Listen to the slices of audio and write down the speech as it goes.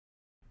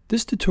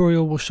This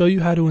tutorial will show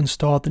you how to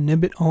install the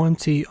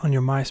nimbitOMT on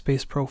your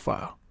Myspace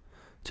profile.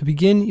 To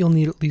begin, you'll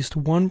need at least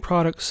one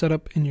product set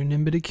up in your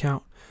Nimbit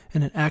account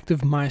and an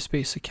active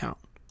Myspace account.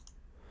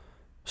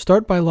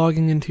 Start by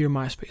logging into your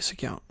Myspace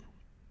account.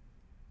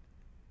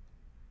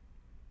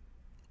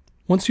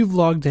 Once you've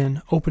logged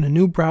in, open a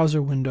new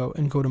browser window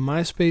and go to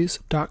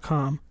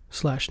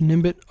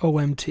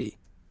myspace.com/nimbitOMT.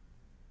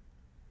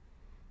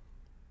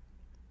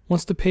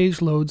 Once the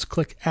page loads,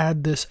 click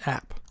Add this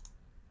app.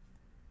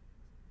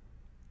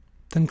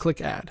 Then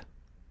click Add.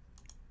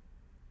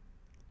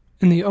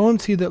 In the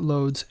OMT that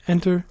loads,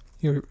 enter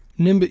your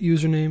Nimbit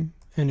username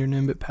and your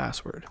Nimbit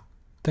password.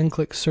 Then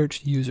click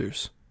Search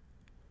Users.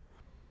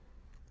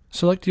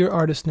 Select your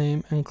artist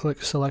name and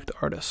click Select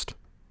Artist.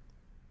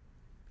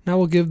 Now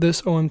we'll give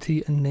this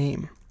OMT a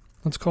name.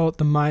 Let's call it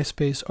the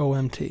Myspace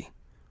OMT.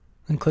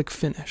 Then click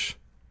Finish.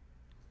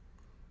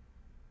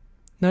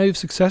 Now you've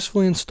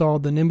successfully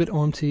installed the Nimbit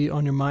OMT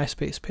on your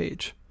Myspace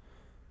page.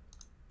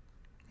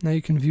 Now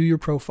you can view your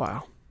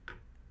profile.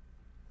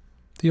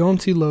 The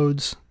OMT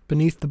loads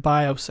beneath the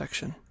Bio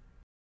section.